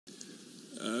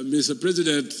Mr.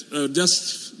 President, I would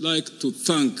just like to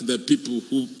thank the people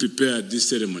who prepared this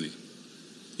ceremony.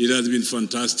 It has been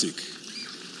fantastic.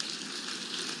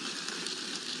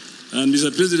 And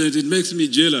Mr. President, it makes me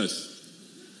jealous.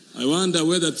 I wonder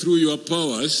whether through your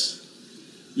powers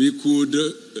we could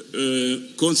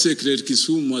consecrate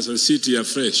Kisumu as a city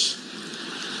afresh.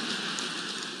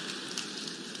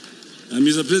 And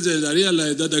Mr. President, I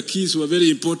realize that the keys were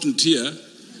very important here.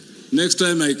 Next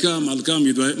time I come, I'll come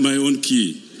with my own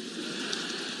key.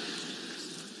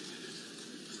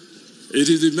 It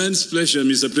is an immense pleasure,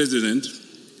 Mr. President,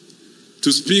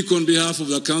 to speak on behalf of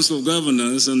the Council of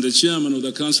Governors and the Chairman of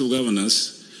the Council of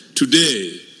Governors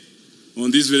today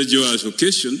on this very joyous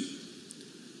occasion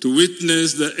to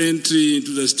witness the entry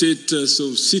into the status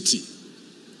of city,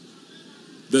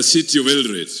 the city of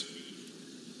Eldoret,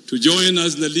 to join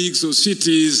us in the leagues of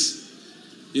cities,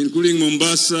 including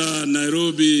Mombasa,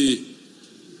 Nairobi,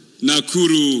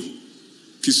 Nakuru,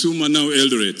 Kisumu, and now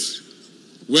Eldoret.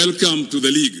 Welcome to the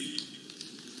league.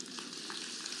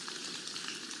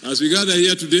 As we gather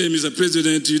here today, Mr.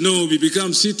 President, you know we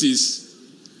become cities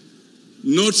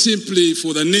not simply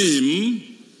for the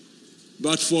name,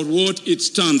 but for what it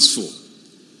stands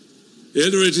for.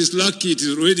 Eldoret is lucky,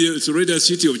 it's already a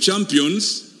city of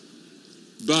champions,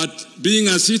 but being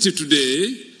a city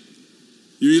today,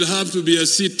 you will have to be a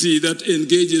city that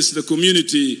engages the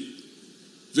community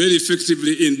very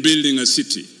effectively in building a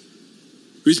city,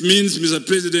 which means, Mr.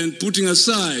 President, putting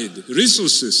aside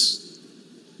resources,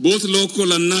 both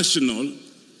local and national,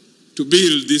 to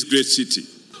build this great city.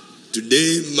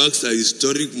 Today marks a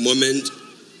historic moment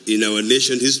in our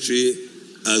nation history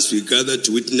as we gather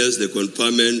to witness the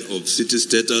conferment of city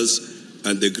status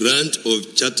and the grant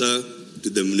of charter to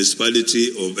the municipality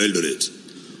of Eldoret.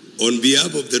 On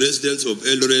behalf of the residents of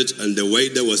Eldoret and the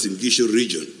wider Uasin Gishu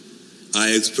region,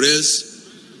 I express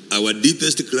our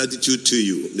deepest gratitude to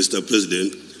you, Mr.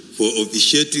 President, for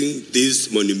officiating this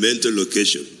monumental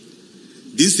occasion.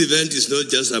 This event is not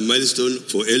just a milestone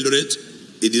for Eldoret,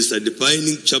 it is a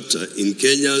defining chapter in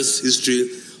Kenya's history,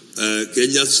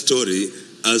 Kenya's story,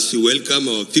 as we welcome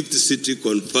our 5th city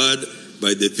conferred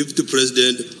by the 5th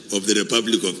President of the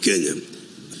Republic of Kenya.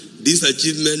 This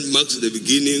achievement marks the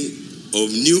beginning of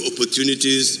new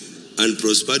opportunities and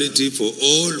prosperity for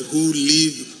all who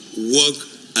live, work,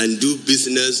 and do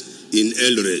business in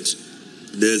Eldoret,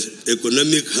 the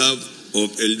economic hub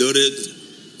of Eldoret,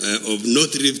 of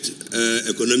North Rift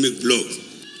economic bloc.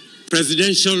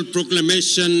 Presidential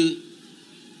proclamation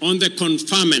on the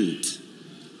conferment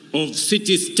of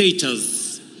city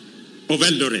status of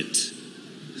Eldoret.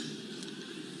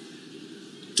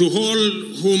 To all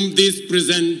whom this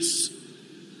presents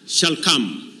shall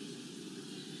come,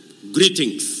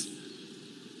 greetings.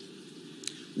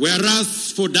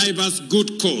 Whereas for diverse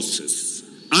good causes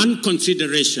and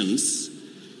considerations,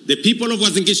 the people of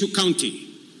Uasin Gishu County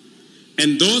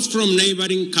and those from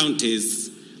neighboring counties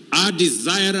are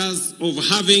desirous of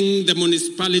having the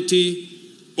municipality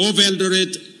of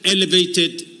Eldoret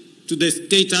elevated to the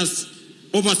status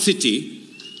of a city,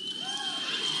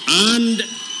 and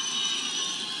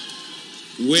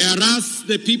whereas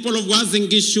the people of Uasin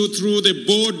Gishu, through the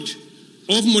Board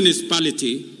of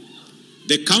Municipality,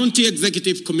 the County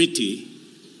Executive Committee,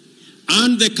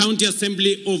 and the County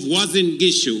Assembly of Uasin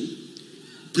Gishu,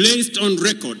 placed on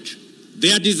record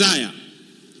their desire,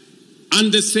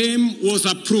 and the same was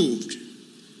approved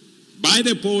by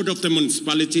the Board of the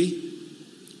Municipality,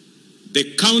 the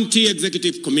County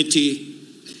Executive Committee,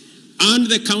 and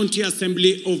the County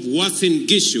Assembly of Uasin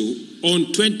Gishu on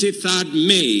 23rd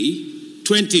May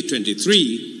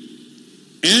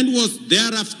 2023, and was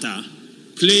thereafter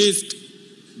placed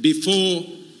before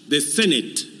the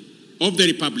Senate of the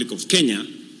Republic of Kenya.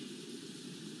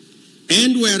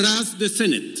 And whereas the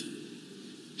Senate,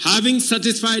 having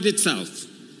satisfied itself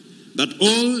that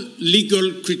all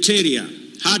legal criteria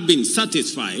had been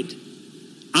satisfied,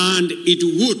 and it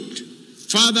would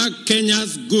further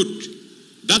Kenya's good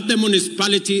that the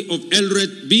municipality of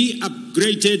Eldoret be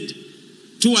upgraded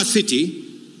to a city,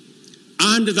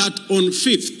 and that on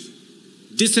 5th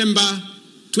December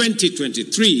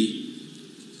 2023,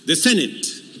 the Senate,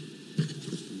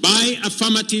 by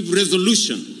affirmative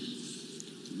resolution,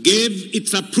 gave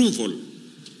its approval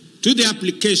to the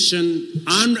application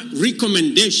and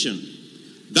recommendation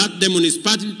that the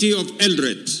municipality of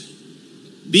Eldoret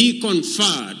be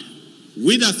conferred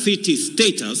with a city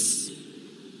status.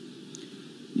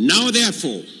 Now,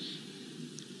 therefore,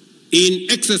 in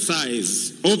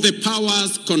exercise of the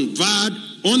powers conferred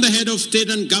on the head of state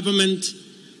and government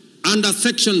under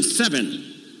Section 7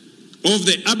 of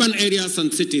the Urban Areas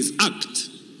and Cities Act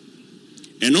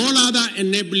and all other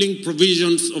enabling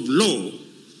provisions of law,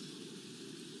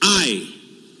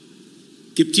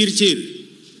 Kipchirchir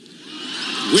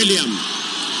William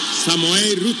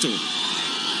Samoei Ruto,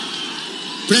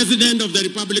 President of the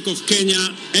Republic of Kenya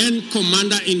and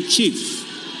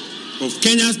Commander-in-Chief of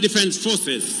Kenya's Defense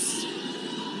Forces,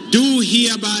 do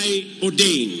hereby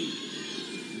ordain,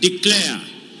 declare,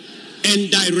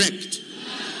 and direct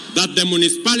that the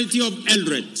municipality of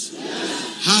Eldoret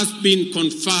has been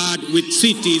conferred with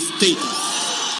city status.